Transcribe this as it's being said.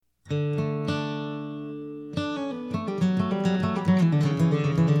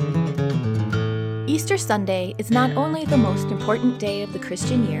Easter Sunday is not only the most important day of the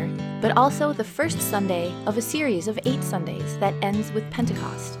Christian year, but also the first Sunday of a series of 8 Sundays that ends with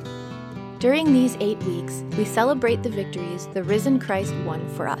Pentecost. During these 8 weeks, we celebrate the victories the risen Christ won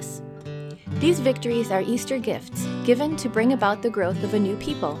for us. These victories are Easter gifts given to bring about the growth of a new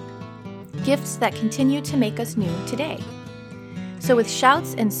people, gifts that continue to make us new today. So with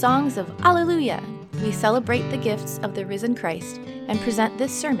shouts and songs of Alleluia, we celebrate the gifts of the risen Christ and present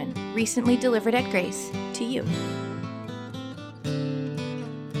this sermon, recently delivered at Grace, to you.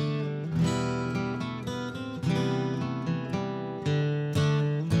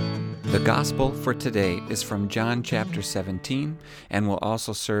 The Gospel for today is from John chapter 17 and will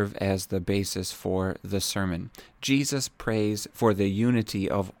also serve as the basis for the sermon. Jesus prays for the unity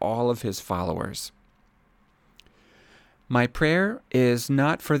of all of his followers. My prayer is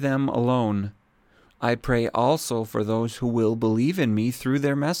not for them alone. I pray also for those who will believe in me through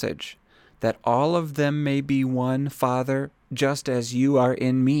their message, that all of them may be one, Father, just as you are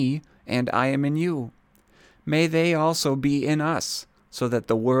in me and I am in you. May they also be in us, so that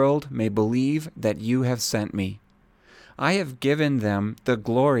the world may believe that you have sent me. I have given them the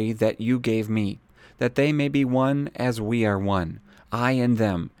glory that you gave me, that they may be one as we are one, I and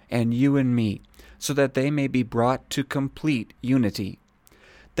them, and you and me, so that they may be brought to complete unity.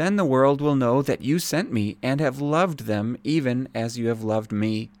 Then the world will know that you sent me and have loved them even as you have loved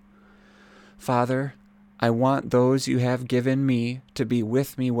me. Father, I want those you have given me to be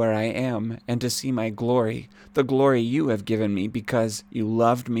with me where I am and to see my glory, the glory you have given me because you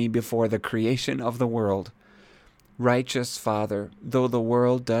loved me before the creation of the world. Righteous Father, though the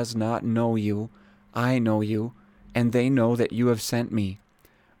world does not know you, I know you, and they know that you have sent me.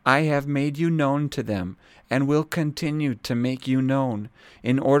 I have made you known to them and will continue to make you known,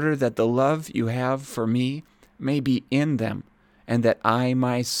 in order that the love you have for me may be in them, and that I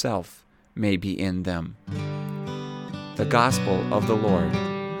myself may be in them. The Gospel of the Lord.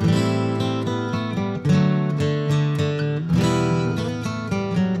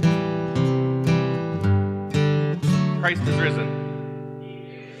 Christ is risen.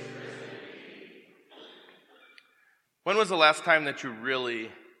 When was the last time that you really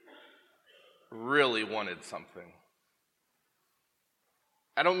wanted something?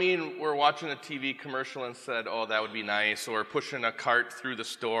 I don't mean we're watching a TV commercial and said, oh, that would be nice, or pushing a cart through the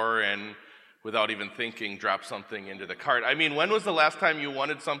store and without even thinking, drop something into the cart. I mean, when was the last time you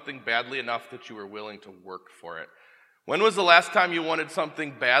wanted something badly enough that you were willing to work for it? When was the last time you wanted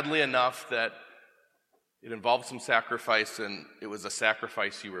something badly enough that it involved some sacrifice and it was a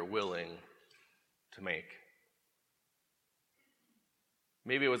sacrifice you were willing to make?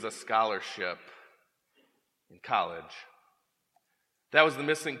 Maybe it was a scholarship in college. That was the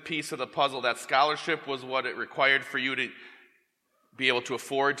missing piece of the puzzle. That scholarship was what it required for you to be able to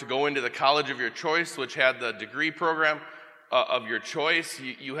afford to go into the college of your choice, which had the degree program of your choice.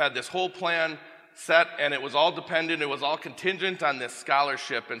 You had this whole plan set, and it was all dependent, it was all contingent on this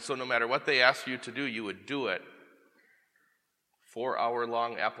scholarship, and so no matter what they asked you to do, you would do it.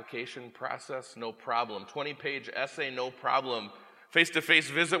 4-hour-long application process, no problem. 20-page essay, no problem. Face-to-face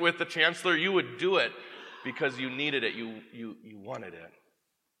visit with the chancellor, you would do it because you needed it, you wanted it.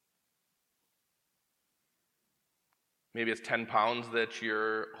 Maybe it's 10 pounds that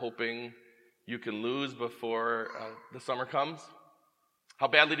you're hoping you can lose before the summer comes. How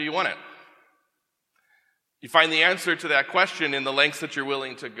badly do you want it? You find the answer to that question in the lengths that you're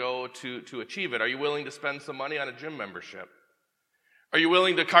willing to go to achieve it. Are you willing to spend some money on a gym membership? Are you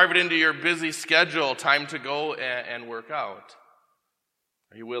willing to carve it into your busy schedule, time to go and work out?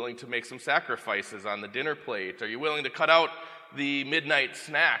 Are you willing to make some sacrifices on the dinner plate? Are you willing to cut out the midnight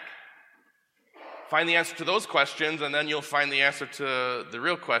snack? Find the answer to those questions, and then you'll find the answer to the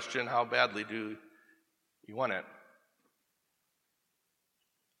real question, how badly do you want it?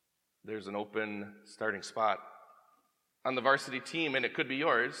 There's an open starting spot on the varsity team, and it could be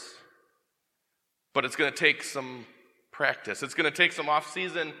yours, but it's going to take some practice. It's going to take some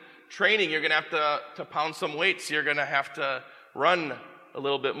off-season training. You're going to have to pound some weights. You're going to have to run a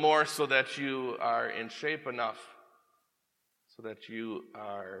little bit more so that you are in shape enough, so that you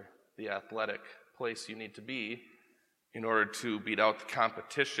are the athletic place you need to be in order to beat out the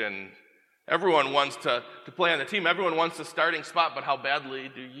competition. Everyone wants to play on the team. Everyone wants a starting spot, but how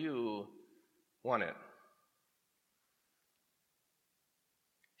badly do you want it?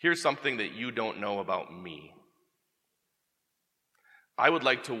 Here's something that you don't know about me. I would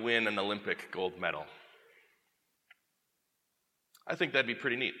like to win an Olympic gold medal. I think that'd be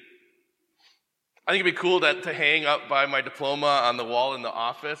pretty neat. I think it'd be cool to hang up by my diploma on the wall in the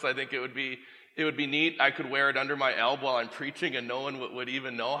office. I think it would be neat. I could wear it under my elbow while I'm preaching and no one would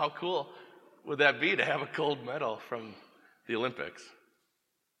even know. How cool would that be to have a gold medal from the Olympics?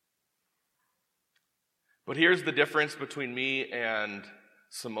 But here's the difference between me and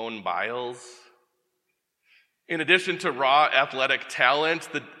Simone Biles. In addition to raw athletic talent,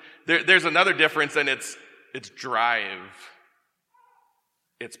 there's another difference, and it's drive.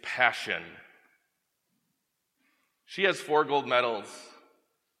 It's passion. She has 4 gold medals,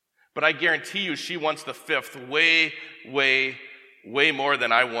 but I guarantee you she wants the 5th way, way, way more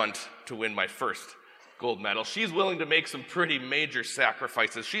than I want to win my first gold medal. She's willing to make some pretty major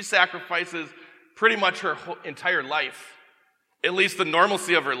sacrifices. She sacrifices pretty much her entire life, at least the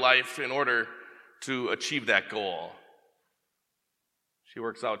normalcy of her life, in order to achieve that goal. She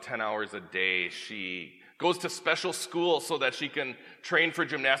works out 10 hours a day. She goes to special school so that she can train for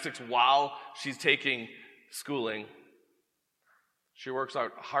gymnastics while she's taking schooling. She works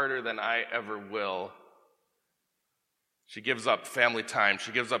out harder than I ever will. She gives up family time.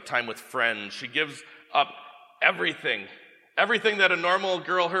 She gives up time with friends. She gives up everything. Everything that a normal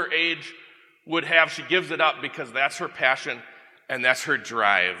girl her age would have, she gives it up because that's her passion and that's her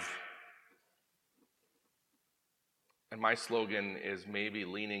drive. And my slogan is maybe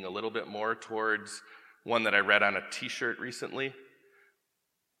leaning a little bit more towards one that I read on a t-shirt recently.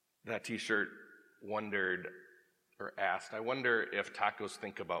 That t-shirt asked, I wonder if tacos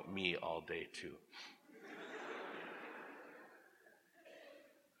think about me all day too.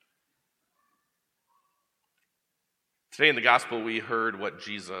 Today in the gospel, we heard what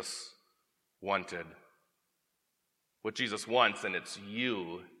Jesus wanted. What Jesus wants, and it's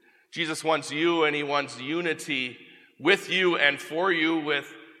you. Jesus wants you, and he wants unity with you and for you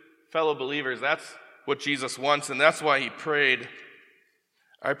with fellow believers. That's what Jesus wants, and that's why he prayed.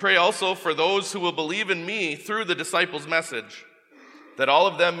 I pray also for those who will believe in me through the disciples' message, that all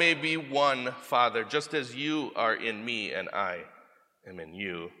of them may be one, Father, just as you are in me and I am in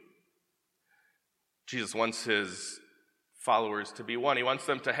you. Jesus wants his followers to be one. He wants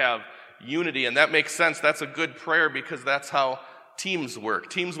them to have unity, and that makes sense. That's a good prayer because that's how teams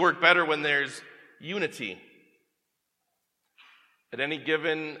work. Teams work better when there's unity. At any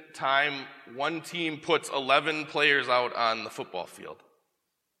given time, one team puts 11 players out on the football field.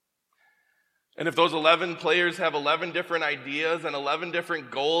 And if those 11 players have 11 different ideas and 11 different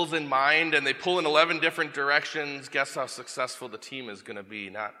goals in mind, and they pull in 11 different directions, guess how successful the team is going to be?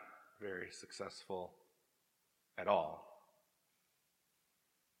 Not very successful at all.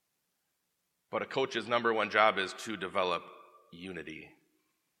 But a coach's number one job is to develop unity.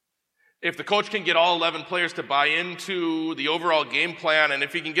 If the coach can get all 11 players to buy into the overall game plan, and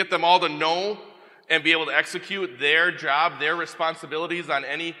if he can get them all to know and be able to execute their job, their responsibilities on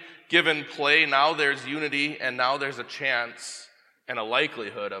any given play, now there's unity, and now there's a chance and a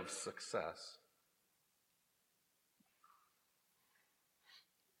likelihood of success.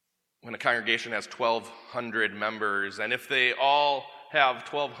 When a congregation has 1,200 members, and if they all have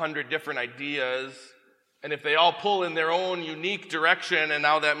 1,200 different ideas, and if they all pull in their own unique direction, and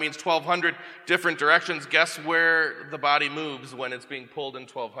now that means 1,200 different directions, guess where the body moves when it's being pulled in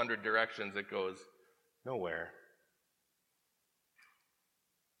 1,200 directions? It goes nowhere.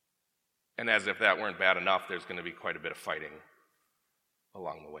 And as if that weren't bad enough, there's going to be quite a bit of fighting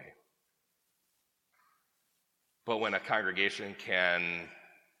along the way. But when a congregation can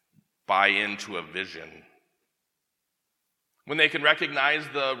buy into a vision, when they can recognize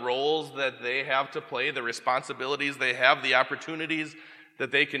the roles that they have to play, the responsibilities they have, the opportunities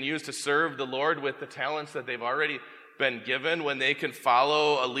that they can use to serve the Lord with the talents that they've already been given, when they can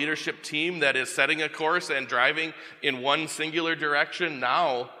follow a leadership team that is setting a course and driving in one singular direction,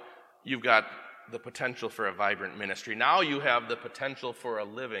 now you've got the potential for a vibrant ministry. Now you have the potential for a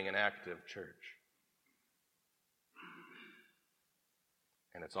living and active church.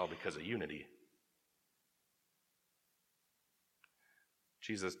 And it's all because of unity.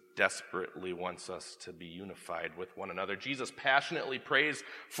 Jesus desperately wants us to be unified with one another. Jesus passionately prays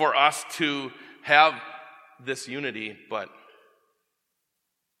for us to have this unity, but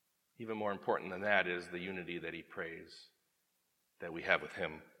even more important than that is the unity that he prays that we have with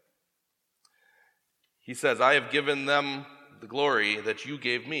him. He says, I have given them the glory that you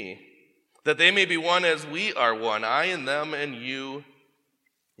gave me, that they may be one as we are one, I in them and you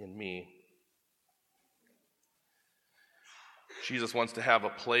in me. Jesus wants to have a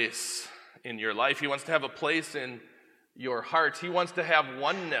place in your life. He wants to have a place in your heart. He wants to have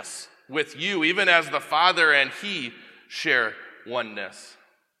oneness with you, even as the Father and he share oneness.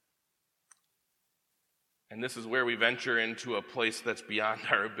 And this is where we venture into a place that's beyond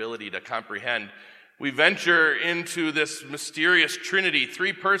our ability to comprehend. We venture into this mysterious Trinity,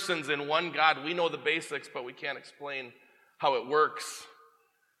 3 persons in one God. We know the basics, but we can't explain how it works.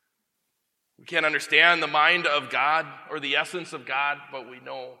 We can't understand the mind of God or the essence of God, but we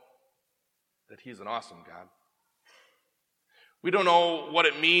know that he's an awesome God. We don't know what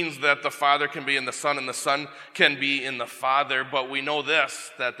it means that the Father can be in the Son and the Son can be in the Father, but we know this,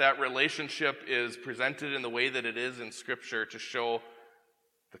 that relationship is presented in the way that it is in Scripture to show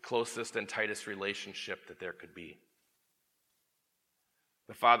the closest and tightest relationship that there could be.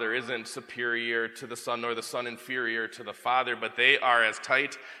 The Father isn't superior to the Son, nor the Son inferior to the Father, but they are as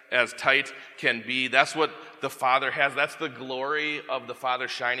tight can be. That's what the Father has. That's the glory of the Father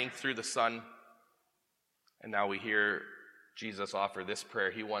shining through the Son. And now we hear Jesus offer this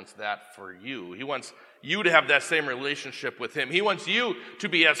prayer. He wants that for you. He wants you to have that same relationship with him. He wants you to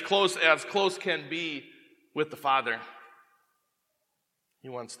be as close can be with the Father. He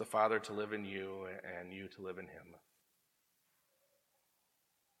wants the Father to live in you and you to live in him.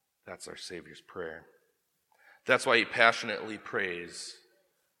 That's our Savior's prayer. That's why he passionately prays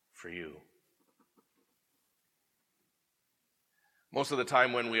for you. Most of the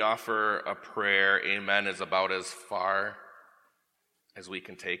time when we offer a prayer, amen is about as far as we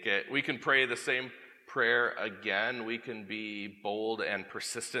can take it. We can pray the same prayer again. We can be bold and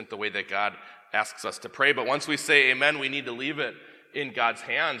persistent the way that God asks us to pray. But once we say amen, we need to leave it in God's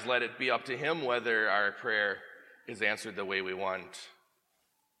hands. Let it be up to him whether our prayer is answered the way we want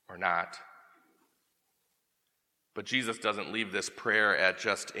or not. But Jesus doesn't leave this prayer at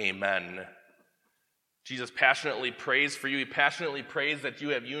just amen. Jesus passionately prays for you. He passionately prays that you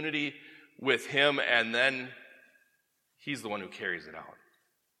have unity with him, and then he's the one who carries it out.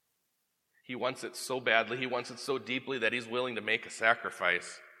 He wants it so badly, he wants it so deeply that he's willing to make a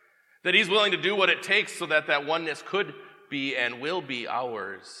sacrifice, that he's willing to do what it takes so that that oneness could be and will be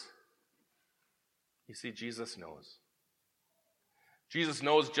ours. You see, Jesus knows. Jesus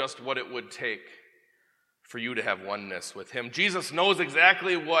knows just what it would take for you to have oneness with him. Jesus knows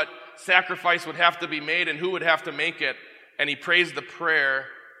exactly what sacrifice would have to be made and who would have to make it, and he prays the prayer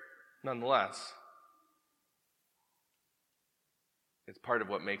nonetheless. It's part of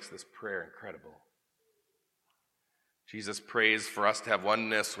what makes this prayer incredible. Jesus prays for us to have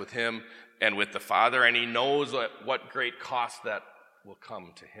oneness with him and with the Father, and he knows what great cost that will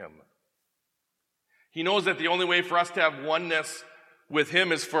come to him. He knows that the only way for us to have oneness with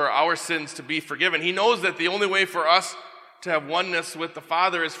him is for our sins to be forgiven. He knows that the only way for us to have oneness with the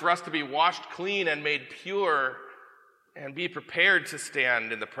Father is for us to be washed clean and made pure and be prepared to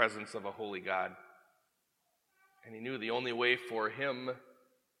stand in the presence of a holy God. And he knew the only way for him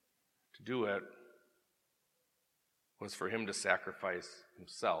to do it was for him to sacrifice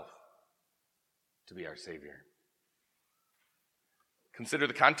himself to be our Savior. Consider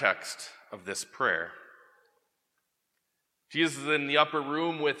the context of this prayer. Jesus is in the upper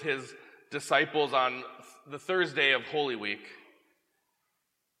room with his disciples on the Thursday of Holy Week.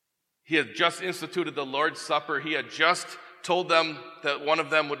 He had just instituted the Lord's Supper. He had just told them that one of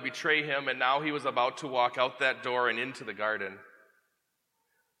them would betray him, and now he was about to walk out that door and into the garden.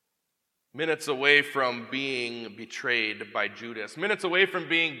 Minutes away from being betrayed by Judas, minutes away from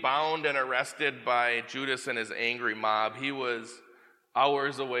being bound and arrested by Judas and his angry mob, he was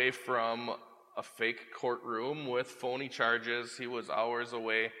hours away from a fake courtroom with phony charges. He was hours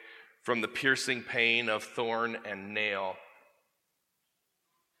away from the piercing pain of thorn and nail.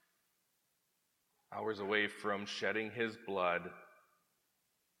 Hours away from shedding his blood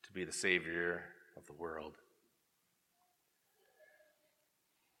to be the Savior of the world.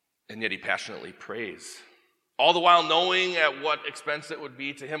 And yet he passionately prays, all the while knowing at what expense it would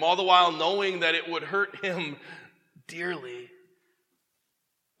be to him, all the while knowing that it would hurt him dearly.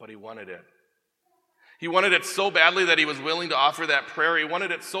 But he wanted it. He wanted it so badly that he was willing to offer that prayer. He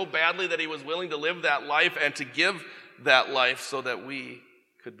wanted it so badly that he was willing to live that life and to give that life so that we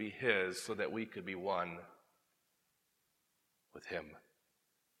could be his, so that we could be one with him.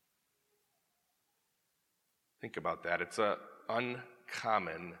 Think about that. It's an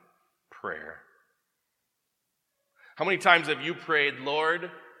uncommon prayer. How many times have you prayed, Lord,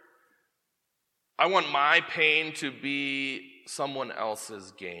 I want my pain to be someone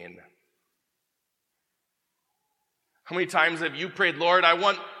else's gain? How many times have you prayed, Lord, I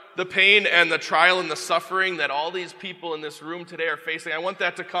want the pain and the trial and the suffering that all these people in this room today are facing, I want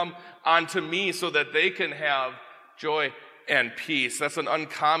that to come onto me so that they can have joy and peace. That's an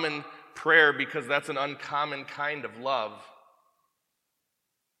uncommon prayer because that's an uncommon kind of love.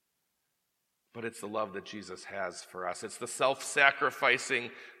 But it's the love that Jesus has for us. It's the self-sacrificing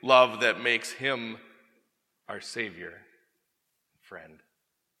love that makes him our Savior, friend.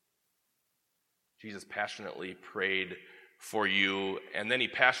 Jesus passionately prayed for you, and then he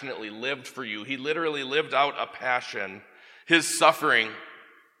passionately lived for you. He literally lived out a passion. His suffering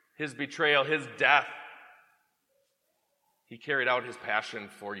his betrayal, his death. He carried out his passion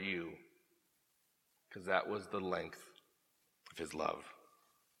for you because that was the length of his love.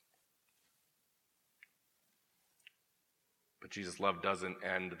 But Jesus' love doesn't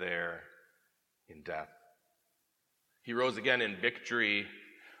end there in death. He rose again in victory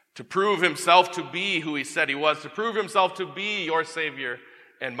to prove himself to be who he said he was, to prove himself to be your Savior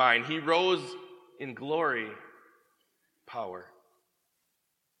and mine. He rose in glory, power.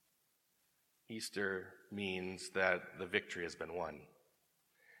 Easter means that the victory has been won.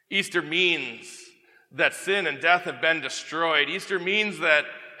 Easter means that sin and death have been destroyed. Easter means that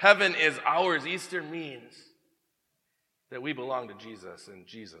heaven is ours. Easter means that we belong to Jesus and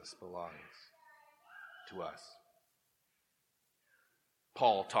Jesus belongs to us.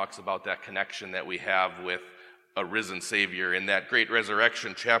 Paul talks about that connection that we have with a risen Savior in that great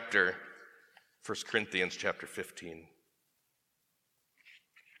resurrection chapter, 1 Corinthians chapter 15.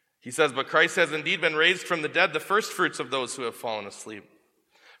 He says, "But Christ has indeed been raised from the dead, the firstfruits of those who have fallen asleep.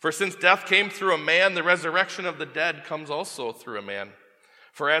 For since death came through a man, the resurrection of the dead comes also through a man.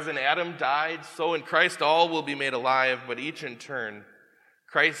 For as in Adam died, so in Christ all will be made alive, but each in turn.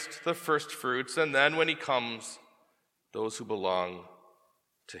 Christ the firstfruits, and then when he comes, those who belong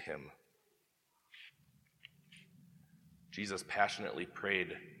to him." Jesus passionately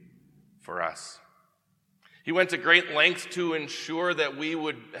prayed for us. He went to great lengths to ensure that we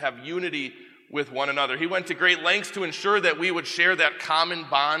would have unity with one another. He went to great lengths to ensure that we would share that common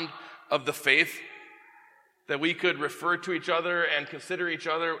bond of the faith, that we could refer to each other and consider each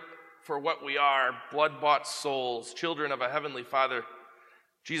other for what we are, blood-bought souls, children of a heavenly Father.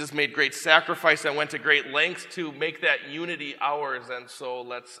 Jesus made great sacrifice and went to great lengths to make that unity ours, and so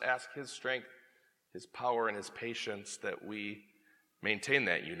let's ask his strength, his power, and his patience that we maintain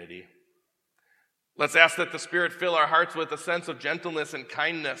that unity. Let's ask that the Spirit fill our hearts with a sense of gentleness and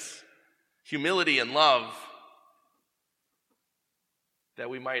kindness, humility and love, that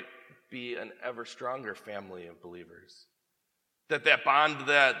we might be an ever stronger family of believers, that bond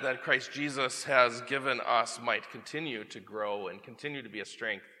that Christ Jesus has given us might continue to grow and continue to be a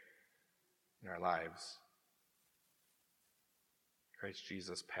strength in our lives. Christ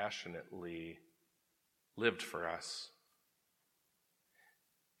Jesus passionately lived for us.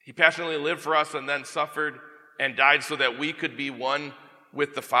 He passionately lived for us and then suffered and died so that we could be one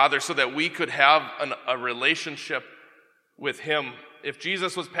with the Father, so that we could have a relationship with him. If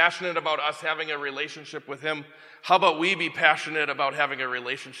Jesus was passionate about us having a relationship with him, how about we be passionate about having a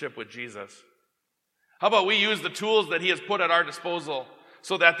relationship with Jesus? How about we use the tools that he has put at our disposal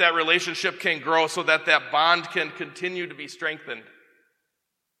so that that relationship can grow, so that that bond can continue to be strengthened?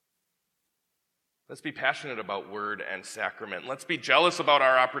 Let's be passionate about word and sacrament. Let's be jealous about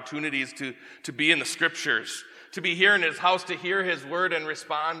our opportunities to be in the scriptures, to be here in his house, to hear his word and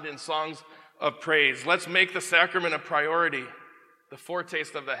respond in songs of praise. Let's make the sacrament a priority, the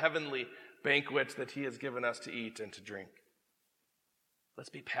foretaste of the heavenly banquet that he has given us to eat and to drink. Let's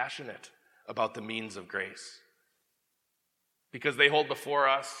be passionate about the means of grace, because they hold before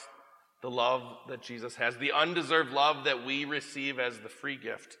us the love that Jesus has, the undeserved love that we receive as the free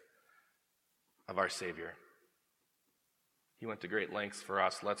gift of our Savior. He went to great lengths for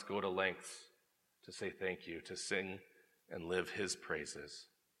us. Let's go to lengths to say thank you, to sing and live his praises.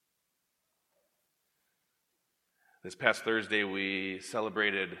 This past Thursday, we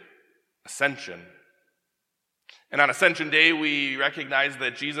celebrated Ascension. And on Ascension Day, we recognize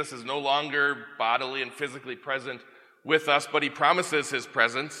that Jesus is no longer bodily and physically present with us, but he promises his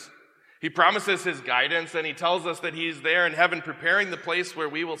presence. He promises his guidance, and he tells us that he's there in heaven preparing the place where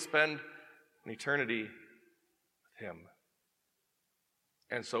we will spend an eternity with him.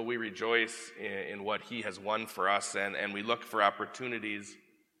 And so we rejoice in what he has won for us, and we look for opportunities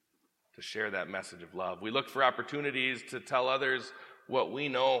to share that message of love. We look for opportunities to tell others what we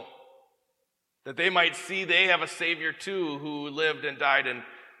know, that they might see they have a Savior too, who lived and died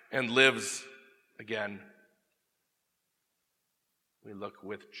and lives again. We look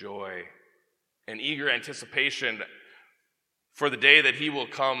with joy and eager anticipation for the day that he will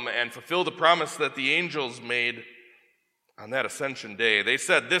come and fulfill the promise that the angels made on that Ascension Day. They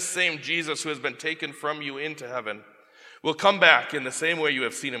said, "This same Jesus who has been taken from you into heaven will come back in the same way you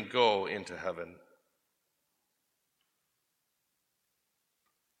have seen him go into heaven."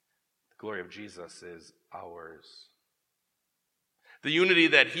 The glory of Jesus is ours. The unity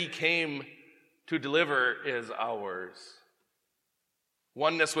that he came to deliver is ours.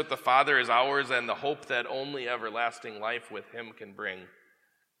 Oneness with the Father is ours, and the hope that only everlasting life with him can bring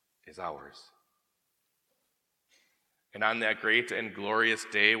is ours. And on that great and glorious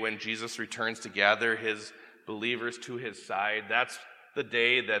day when Jesus returns to gather his believers to his side, that's the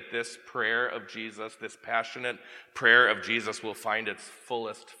day that this prayer of Jesus, this passionate prayer of Jesus, will find its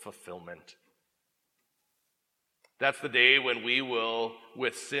fullest fulfillment. That's the day when we will,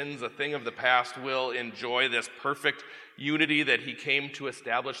 with sins a thing of the past, will enjoy this perfect unity that he came to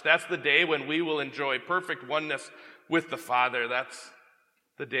establish. That's the day when we will enjoy perfect oneness with the Father. That's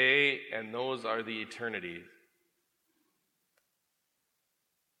the day, and those are the eternities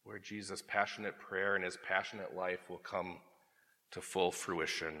where Jesus' passionate prayer and his passionate life will come to full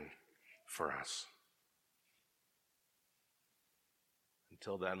fruition for us.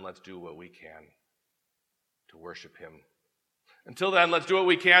 Until then, let's do what we can to worship him. Until then, let's do what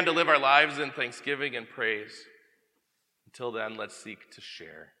we can to live our lives in thanksgiving and praise. Until then, let's seek to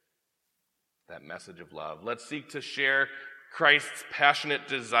share that message of love. Let's seek to share Christ's passionate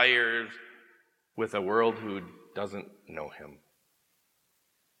desires with a world who doesn't know him.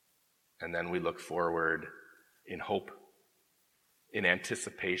 And then we look forward in hope, in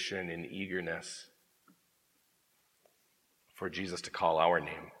anticipation, in eagerness for Jesus to call our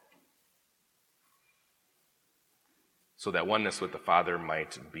name, so that oneness with the Father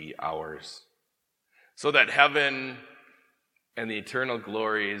might be ours, so that heaven and the eternal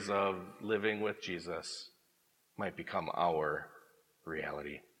glories of living with Jesus might become our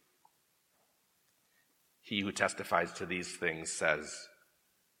reality. He who testifies to these things says,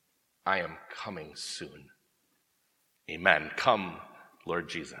 I am coming soon. Amen. Come, Lord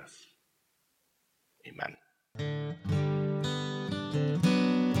Jesus. Amen.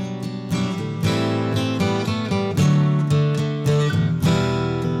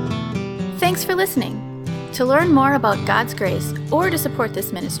 Thanks for listening. To learn more about God's grace or to support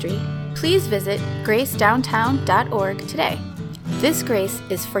this ministry, please visit gracedowntown.org today. This grace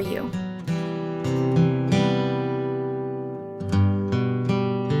is for you.